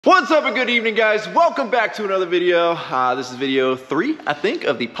What's up and good evening, guys? Welcome back to another video. This is video 3, I think,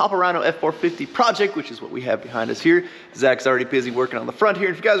 of the HYPERLITE F450 project, which is what we have behind us here. Zach's already busy working on the front here.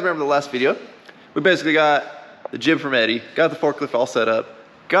 If you guys remember the last video, we basically got the jib from Eddie, got the forklift all set up,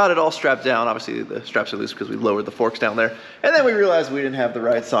 got it all strapped down. Obviously the straps are loose because we lowered the forks down there. And then we realized we didn't have the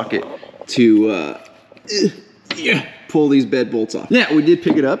right socket to pull these bed bolts off. Now, we did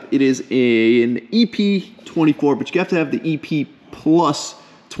pick it up. It is an EP24, but you have to have the EP Plus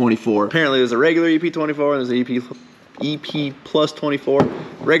 24. Apparently there's a regular EP24 and there's an EP Plus 24.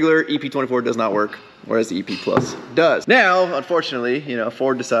 Regular EP24 does not work, whereas the EP Plus does. Now, unfortunately,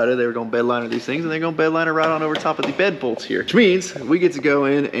 Ford decided they were going to bed liner these things, and they're going to bed liner right on over top of the bed bolts here, which means we get to go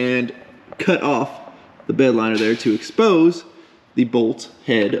in and cut off the bed liner there to expose the bolt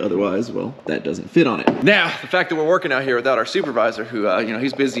head. Otherwise, well, that doesn't fit on it. Now, the fact that we're working out here without our supervisor, who,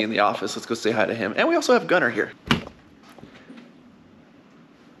 he's busy in the office. Let's go say hi to him. And we also have Gunner here.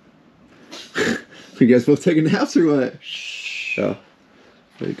 You guys both taking naps or what? Shh. Oh.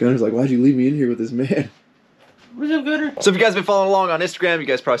 Gunner's like, why'd you leave me in here with this man? What's up, Gunner? So if you guys been following along on Instagram, you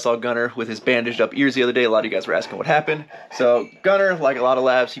guys probably saw Gunner with his bandaged up ears the other day. A lot of you guys were asking what happened. So Gunner, like a lot of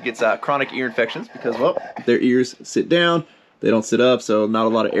labs, he gets chronic ear infections because, well, their ears sit down. They don't sit up, so not a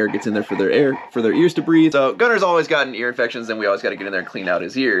lot of air gets in there for their ears to breathe. So Gunner's always gotten ear infections, and we always got to get in there and clean out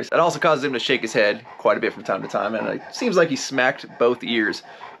his ears. It also causes him to shake his head quite a bit from time to time, and it seems like he smacked both ears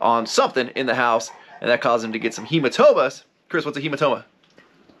on something in the house, and that caused him to get some hematomas. Chris, what's a hematoma?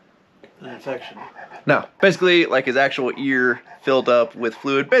 An infection. No, basically like his actual ear filled up with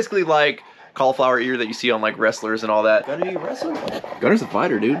fluid, basically like cauliflower ear that you see on like wrestlers and all that. Gunner, you wrestler? Gunner's a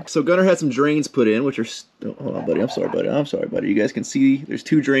fighter, dude. So Gunner had some drains put in, which are, hold on, buddy. I'm sorry, buddy. You guys can see there's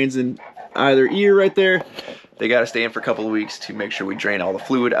 2 drains in either ear right there. They got to stay in for a couple of weeks to make sure we drain all the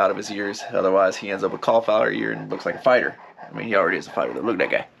fluid out of his ears. Otherwise, he ends up with cauliflower ear and looks like a fighter. I mean, he already is a fighter. Look at that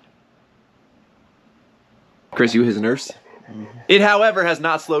guy. Chris, you his nurse? Mm-hmm. It, however, has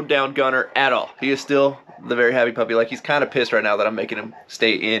not slowed down Gunner at all. He is still the very happy puppy. Like, he's kind of pissed right now that I'm making him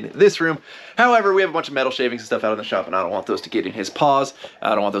stay in this room. However, we have a bunch of metal shavings and stuff out in the shop, and I don't want those to get in his paws. I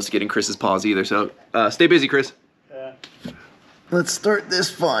don't want those to get in Chris's paws either, so stay busy, Chris. Yeah. Let's start this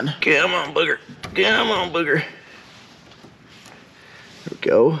fun. Come on, booger. Come on, booger. There we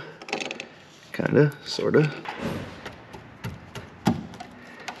go. Kinda, sorta.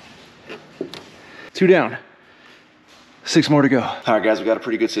 2 down. 6 more to go. All right, guys, we got a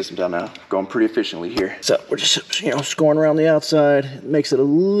pretty good system down now. Going pretty efficiently here. So we're just, scoring around the outside. It makes it a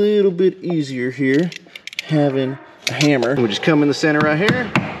little bit easier here, having a hammer. We just come in the center right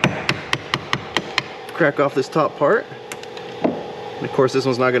here, crack off this top part. And of course, this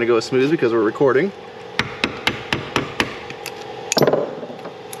one's not gonna go as smooth because we're recording.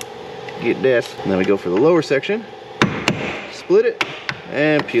 Get that. And then we go for the lower section, split it,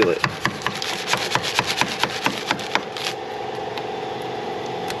 and peel it.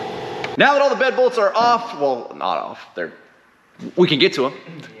 Now that all the bed bolts are off, well, not off, we can get to them.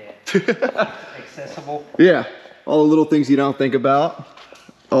 Yeah. Accessible. Yeah, all the little things you don't think about.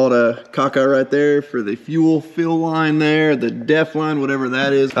 All the caca right there for the fuel fill line there, the def line, whatever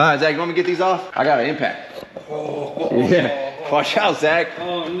that is. All right, Zach, you want me to get these off? I got an impact. Oh. Yeah, watch out, Zach.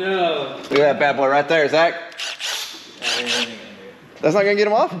 Oh, no. Look at that bad boy right there, Zach. That's not gonna get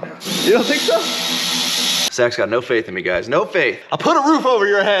him off? You don't think so? Zach's got no faith in me, guys. No faith. I'll put a roof over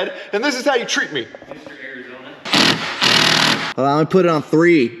your head, and this is how you treat me. Mr. Arizona. Well, I'm gonna put it on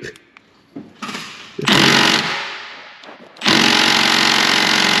 3.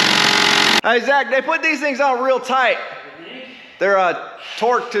 Hey, Zach, they put these things on real tight. They're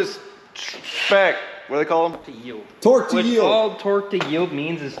torque to spec. What do they call them? To yield. Torque to yield. All torque to yield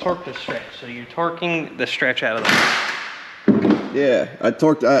means is torque to stretch. So you're torquing the stretch out of the. Yeah, I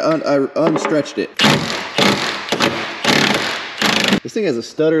unstretched it. This thing has a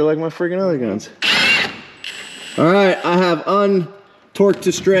stutter like my friggin' other guns. All right, I have untorqued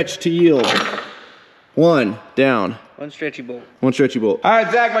to stretch to yield. 1 down. 1 stretchy bolt. 1 stretchy bolt. All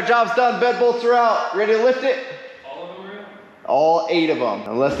right, Zach, my job's done. Bed bolts are out. Ready to lift it? All of them are out? All 8 of them,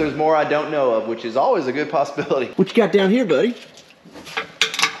 unless there's more I don't know of, which is always a good possibility. What you got down here, buddy?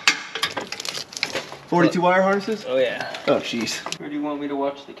 42 wire harnesses? Oh, yeah. Oh, jeez. Where do you want me to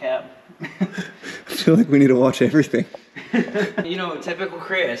watch the cab? I feel like we need to watch everything. Typical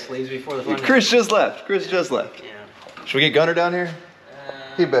Chris leaves before the fun. Chris just left. Chris just left. Yeah. Should we get Gunner down here?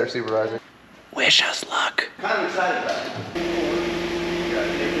 He better supervise it. Wish us luck. Kind of excited about it.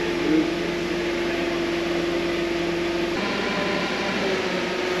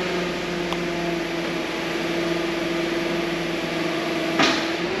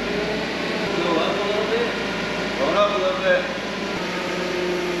 Go up a little bit.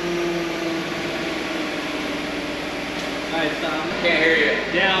 Alright, stop. Can't hear you.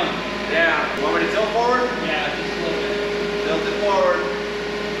 Down. Down. Want me to tilt forward? Yeah, just a little bit. Tilt it forward.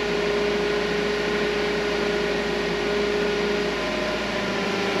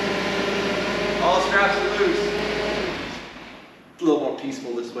 All straps are loose. It's a little more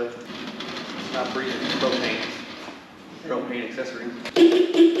peaceful this way. It's not breathing propane. Propane accessories.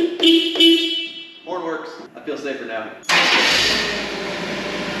 Horn works. I feel safer now.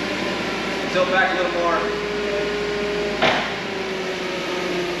 Tilt back a little more.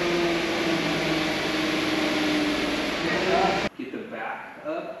 Get the back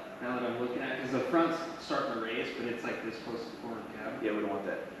up, now that I'm looking at it, because the front's starting to raise, but it's like this close to the corner cab. Yeah, we don't want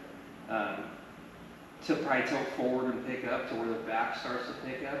that. Probably tilt forward and pick up to where the back starts to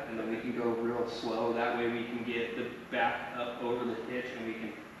pick up, and then we can go real slow. That way we can get the back up over the hitch, and we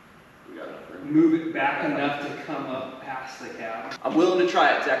can move it back enough to come up past the cab. I'm willing to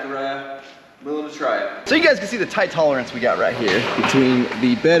try it, Zachariah. Willing to try it. So you guys can see the tight tolerance we got right here between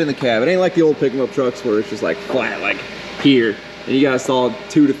the bed and the cab. It ain't like the old pick 'em up trucks where it's just like flat, like here. And you got a solid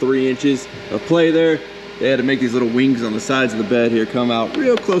 2 to 3 inches of play there. They had to make these little wings on the sides of the bed here come out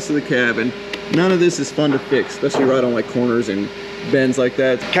real close to the cab, and none of this is fun to fix, especially right on like corners and bends like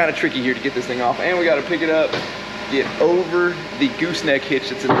that. It's kind of tricky here to get this thing off, and we got to pick it up, get over the gooseneck hitch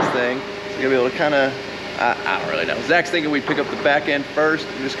that's in this thing. So you're gonna be able to kind of, I don't really know. Zach's thinking we pick up the back end first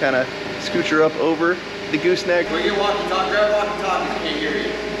and just kind of scooch her up over the gooseneck. When you get walkie-talkie, grab walkie-talkie, I can't hear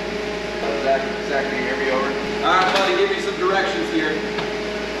you. Zach, can you hear me over? All right, buddy, give me some directions here.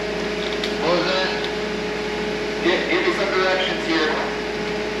 What was that? Give me some directions here.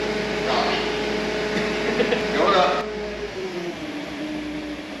 Going up.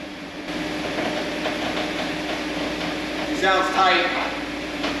 He sounds tight.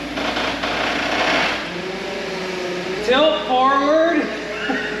 Tilt forward.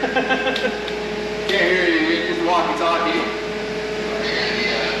 Can't hear you, it's just walkie-talkie.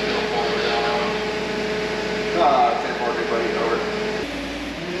 Tilt forward, buddy, over.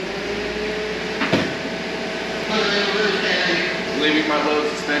 Leaving my load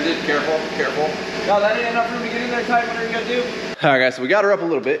suspended. Careful, careful. No, that ain't enough room to get in there tight. What are you gonna do? All right, guys, so we got her up a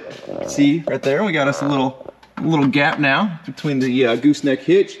little bit. See, right there, we got us a little gap now between the gooseneck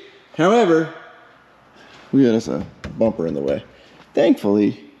hitch. However, we got us a bumper in the way.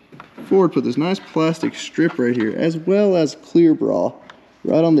 Thankfully, Ford put this nice plastic strip right here, as well as clear bra,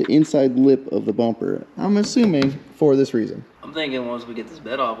 right on the inside lip of the bumper. I'm assuming for this reason. I'm thinking once we get this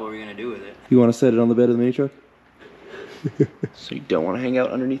bed off, what are we gonna do with it? You want to set it on the bed of the mini truck? So you don't want to hang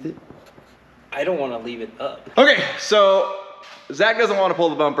out underneath it? I don't want to leave it up. Okay, so Zach doesn't want to pull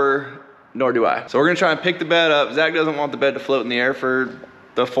the bumper, nor do I. So we're gonna try and pick the bed up. Zach doesn't want the bed to float in the air for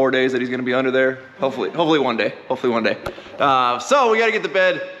the 4 days that he's gonna be under there. Hopefully one day, So we gotta get the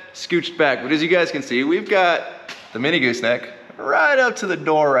bed scooched back. But as you guys can see, we've got the mini gooseneck right up to the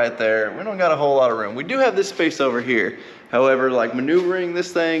door right there. We don't got a whole lot of room. We do have this space over here. However, like maneuvering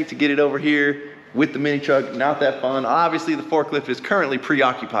this thing to get it over here with the mini truck, not that fun. Obviously the forklift is currently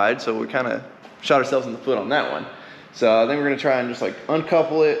preoccupied, so we kind of shot ourselves in the foot on that one. So I think we're gonna try and just like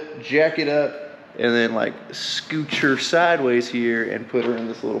uncouple it, jack it up, and then like scooch her sideways here and put her in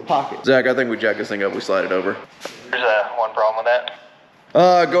this little pocket. Zach, I think we jack this thing up, we slide it over. There's one problem with that.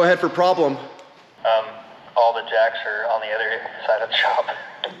 Go ahead for problem. All the jacks are on the other side of the shop.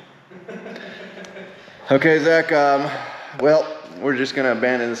 Okay, Zach, well, we're just gonna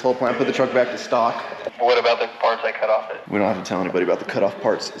abandon this whole plan, put the truck back to stock. What about the parts I cut off it? We don't have to tell anybody about the cutoff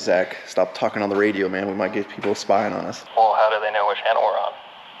parts, Zach. Stop talking on the radio, man. We might get people spying on us. Well, how do they know what channel we're on?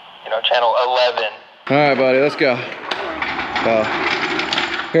 You know, channel 11. All right, buddy, let's go.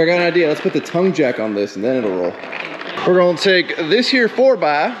 Here, I got an idea. Let's put the tongue jack on this and then it'll roll. We're gonna take this here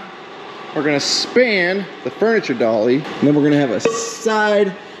 4x, we're gonna span the furniture dolly, and then we're gonna have a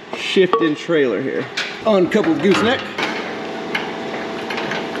side shifting trailer here. Uncoupled gooseneck.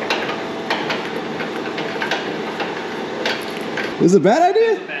 This is a bad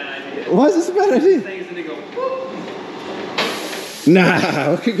idea? It's a bad idea. Why is this a bad idea? This thing's gonna go whoop. Nah,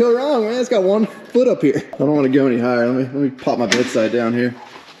 what could go wrong, man? It's got 1 foot up here. I don't want to go any higher. Let me pop my bedside down here.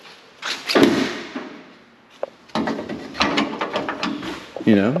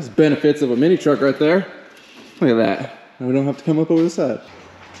 You know, there's benefits of a mini truck right there. Look at that. We don't have to come up over the side.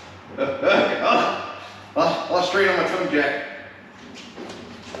 I'll straight on my tongue jack.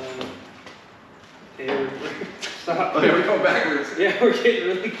 Stop. Oh, yeah, we're going backwards. Yeah, we're getting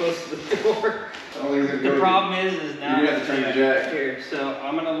really close to the door. The problem is now you have to turn the jack. Here, so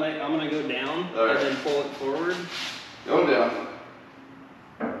I'm gonna go down right, and then pull it forward. Go down.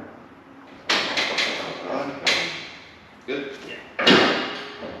 Good. Yeah.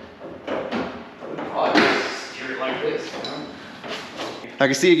 I'll just steer it like this. is. I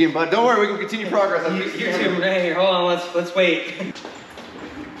can see you again, bud. Don't worry, we can continue progress. You're too right here. Hold on, let's wait.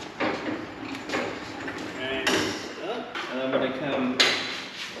 Alright, and I'm gonna come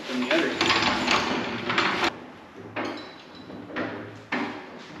from the other side.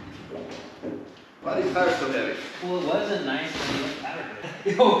 Why are these tires so heavy? Well, it wasn't nice when you went powder.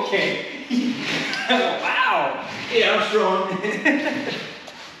 Okay. Wow. Yeah, I'm strong.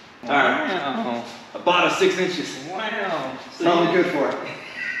 Alright. Wow. About a 6 inches. Wow. That's all I'm good for.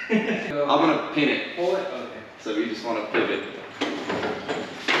 I'm gonna pin it. Pull it? Okay. So you just want to pivot.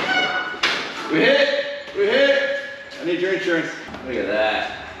 We hit it! We hit it! I need your insurance. Look at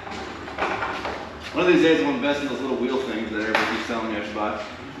that. One of these days I'm gonna invest in those little wheel things that everybody keeps telling me I should buy.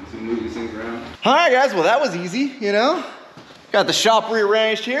 To move these things around. Alright guys, well that was easy, you know? Got the shop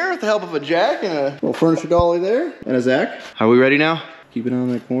rearranged here with the help of a jack and a little furniture dolly there. And a Zach. Are we ready now? Keep it on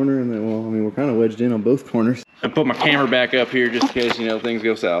that corner and then, well, I mean, we're kind of wedged in on both corners. I put my camera back up here just in case, you know, things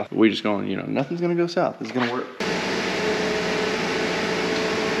go south. We just going, you know, nothing's gonna go south. This is gonna work.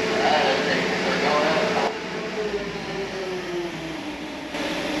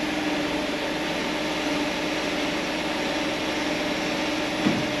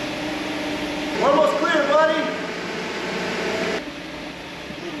 We're almost clear, buddy.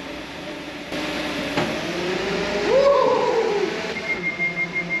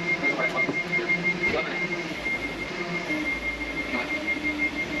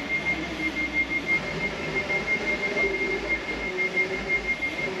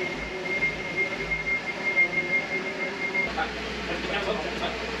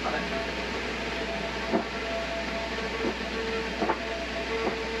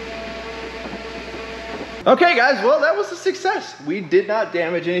 Okay guys, well that was a success. We did not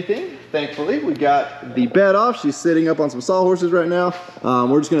damage anything, thankfully. We got the bed off. She's sitting up on some sawhorses right now.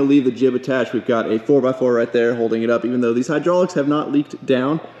 We're just gonna leave the jib attached. We've got a 4x4 right there holding it up, even though these hydraulics have not leaked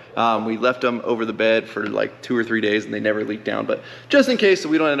down. We left them over the bed for like 2 or 3 days and they never leaked down, but just in case so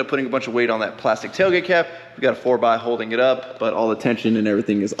we don't end up putting a bunch of weight on that plastic tailgate cap, we got a 4x holding it up, but all the tension and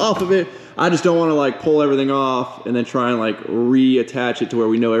everything is off of it. I just don't want to like pull everything off and then try and like reattach it to where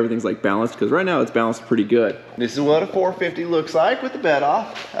we know everything's like balanced, because right now it's balanced pretty good. This is what a 450 looks like with the bed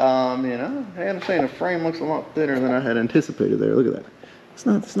off. You know, I am saying the frame looks a lot thinner than I had anticipated there. Look at that. It's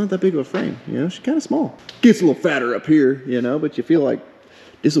not that big of a frame, you know, she's kind of small. Gets a little fatter up here, you know, but you feel like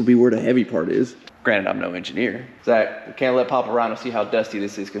this will be where the heavy part is. Granted, I'm no engineer. Zach, we can't let Papa Rhino see how dusty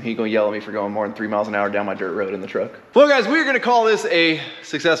this is because he's gonna yell at me for going more than 3 miles an hour down my dirt road in the truck. Well guys, we're gonna call this a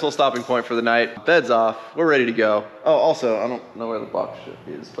successful stopping point for the night. Bed's off, we're ready to go. Oh, also, I don't know where the box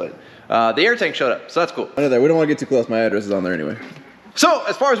is, but the air tank showed up, so that's cool. Under there, we don't wanna get too close, my address is on there anyway. So,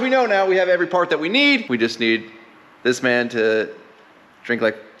 as far as we know now, we have every part that we need. We just need this man to drink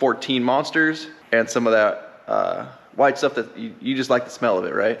like 14 Monsters and some of that white stuff that you just like the smell of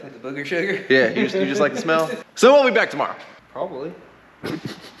it, right? Like the booger sugar? Yeah, you just like the smell. So we'll be back tomorrow. Probably.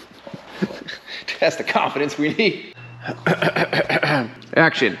 That's the confidence we need.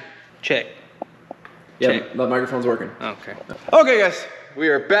 Action. Check. Yeah, Check. the microphone's working. Okay. Okay guys, we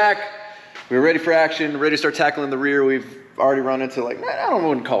are back. We're ready for action, ready to start tackling the rear. We've already run into like, I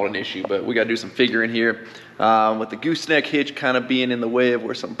wouldn't call it an issue, but we gotta do some figuring here. With the gooseneck hitch kind of being in the way of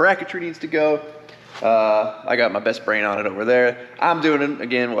where some bracketry needs to go. I got my best brain on it over there. I'm doing,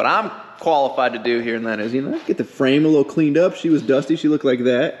 again, what I'm qualified to do here, and that is, you know, get the frame a little cleaned up. She was dusty, she looked like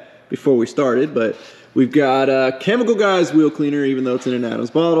that before we started, but we've got Chemical Guys wheel cleaner, even though it's in an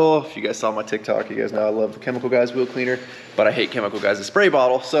Adams bottle. If you guys saw my TikTok, you guys know I love the Chemical Guys wheel cleaner, but I hate Chemical Guys' spray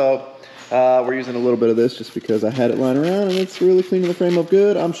bottle, so we're using a little bit of this just because I had it lying around and it's really cleaning the frame up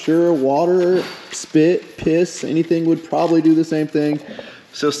good. I'm sure water, spit, piss, anything would probably do the same thing.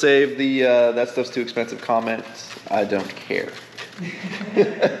 So save the, that stuff's too expensive comments. I don't care.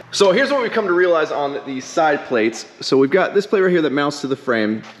 So here's what we've come to realize on these side plates. So we've got this plate right here that mounts to the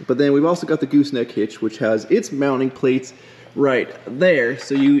frame, but then we've also got the gooseneck hitch, which has its mounting plates right there.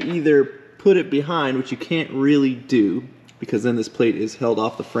 So you either put it behind, which you can't really do, because then this plate is held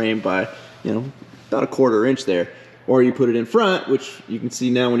off the frame by, you know, about a 1/4 inch there. Or you put it in front, which you can see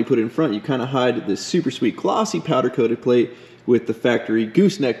now when you put it in front, you kind of hide this super sweet glossy powder coated plate with the factory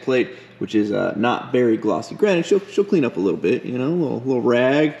gooseneck plate, which is not very glossy. Granted, she'll clean up a little bit, you know, a little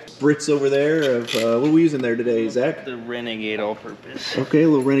rag. Spritz over there of, what are we using there today, Zach? The Renegade All-Purpose. Okay, a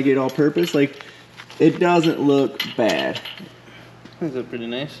little Renegade All-Purpose. Like, it doesn't look bad. These are pretty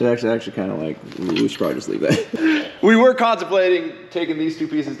nice. It actually kind of like, we should probably just leave that. We were contemplating taking these two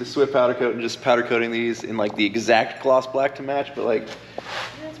pieces to Swift powder coat and just powder coating these in like the exact gloss black to match, but like,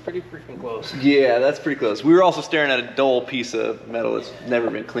 That's pretty freaking close. yeah, that's pretty close. We were also staring at a dull piece of metal that's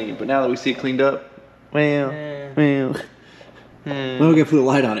never been cleaned, but now that we see it cleaned up, Well. I'm gonna put a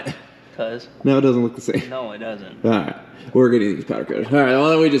light on it. Cause? No, it doesn't look the same. No, it doesn't. All right, we're gonna use powder coated. All right, well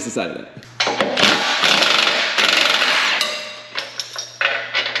then we just decided that.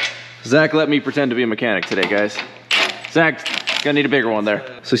 Zach let me pretend to be a mechanic today, guys. Zach's gonna need a bigger one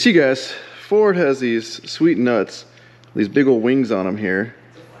there. So see guys, Ford has these sweet nuts, these big old wings on them here.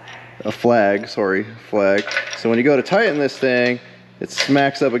 A flag, sorry, flag. So when you go to tighten this thing, it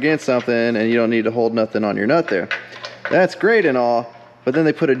smacks up against something and you don't need to hold nothing on your nut there. That's great and all, but then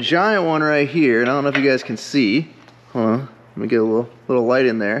they put a giant one right here, and I don't know if you guys can see. Hold on, let me get a little light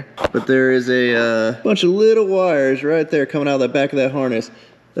in there. But there is a bunch of little wires right there coming out of the back of that harness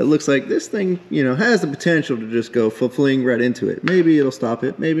that looks like this thing, you know, has the potential to just go fling right into it. Maybe it'll stop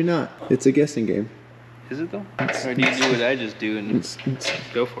it, maybe not. It's a guessing game. Is it though? Or do you do what I just do and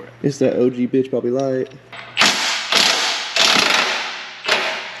go for it? It's that OG bitch Bobby Light.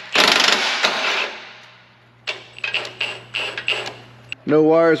 No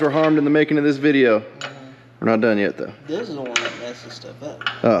wires were harmed in the making of this video. We're not done yet though. This is the one that messes stuff up.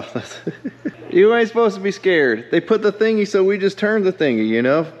 Oh, you ain't supposed to be scared. They put the thingy so we just turned the thingy, you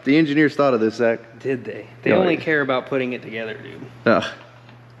know? The engineers thought of this, Zach. Did they? They only care about putting it together, dude. Oh.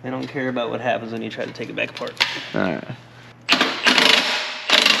 They don't care about what happens when you try to take it back apart. Alright.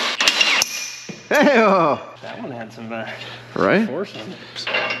 Hey-oh! That one had some right? force on it.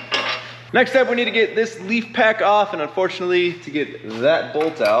 Next up, we need to get this leaf pack off, and unfortunately, to get that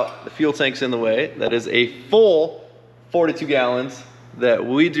bolt out, the fuel tank's in the way. That is a full 42 gallons that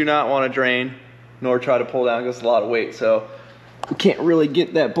we do not want to drain, nor try to pull down because it's a lot of weight. So we can't really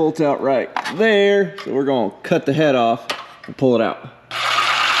get that bolt out right there. So we're going to cut the head off and pull it out.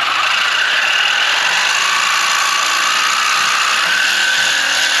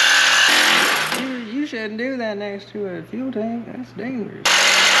 You shouldn't do that next to a fuel tank. That's dangerous.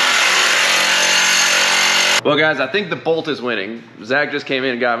 Well guys, I think the bolt is winning. Zach just came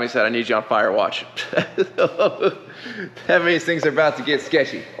in and got me and said, I need you on fire watch. That means things are about to get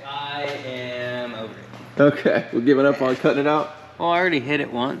sketchy. I am over it. Okay, we're giving up on cutting it out? Well, I already hit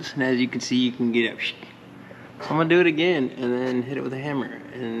it once, and as you can see, you can get it. So I'm gonna do it again, and then hit it with a hammer.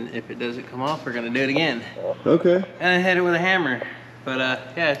 And if it doesn't come off, we're gonna do it again. Okay. And then hit it with a hammer. But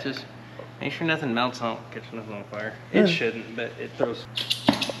yeah, it's just, make sure nothing melts on, catch nothing on fire. It shouldn't, but it throws.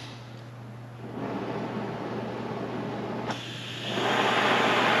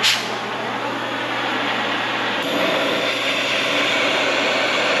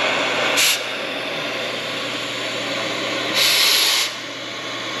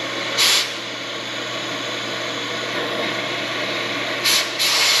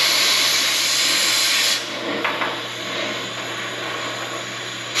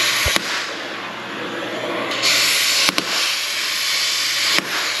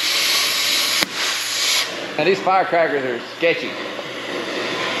 Now these firecrackers are sketchy.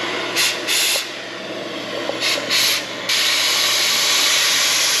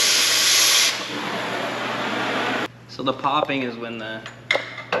 So the popping is when the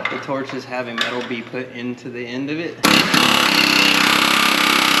torch is having metal be put into the end of it.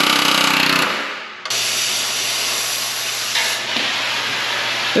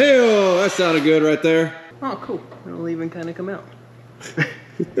 Hey-oh, that sounded good right there. Oh, cool. It'll even kind of come out.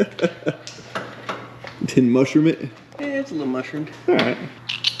 Didn't mushroom it? Yeah, it's a little mushroomed. All right.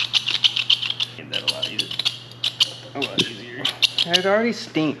 Get that a lot easier. A lot easier. It already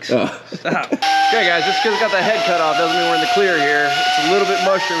stinks. Oh. Stop. Okay guys, just because it got the head cut off doesn't mean we're in the clear here. It's a little bit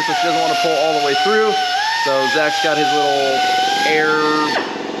mushroomed, so she doesn't want to pull all the way through. So Zach's got his little air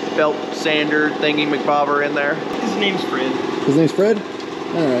belt sander thingy McBobber in there. His name's Fred. His name's Fred?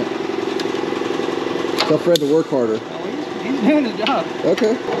 All right. Tell Fred to work harder. Oh, he's doing his job.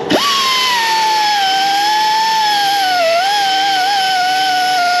 Okay.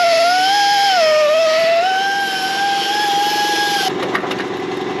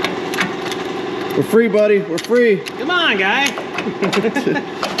 We're free, buddy. We're free. Come on, guy.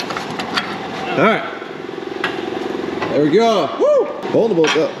 All right. There we go. Woo! Hold the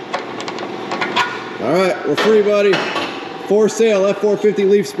bolt up. All right, we're free, buddy. For sale, F450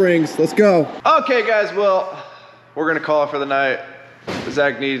 leaf springs. Let's go. Okay, guys. Well, we're gonna call it for the night.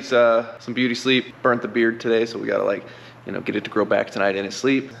 Zach needs some beauty sleep. Burnt the beard today, so we gotta get it to grow back tonight in his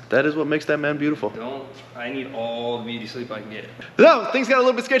sleep. That is what makes that man beautiful. I need all the beauty sleep I can get. So, things got a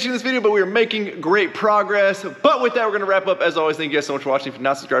little bit sketchy in this video, but we are making great progress. But with that, we're gonna wrap up. As always, thank you guys so much for watching. If you're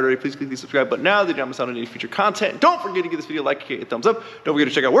not subscribed already, please click the subscribe button now. They don't miss out on any future content. Don't forget to give this video a like, a thumbs up. Don't forget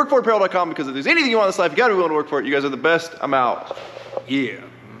to check out workforapparel.com because if there's anything you want in this life, you gotta be willing to work for it. You guys are the best. I'm out. Yeah.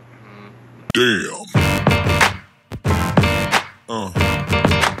 Damn.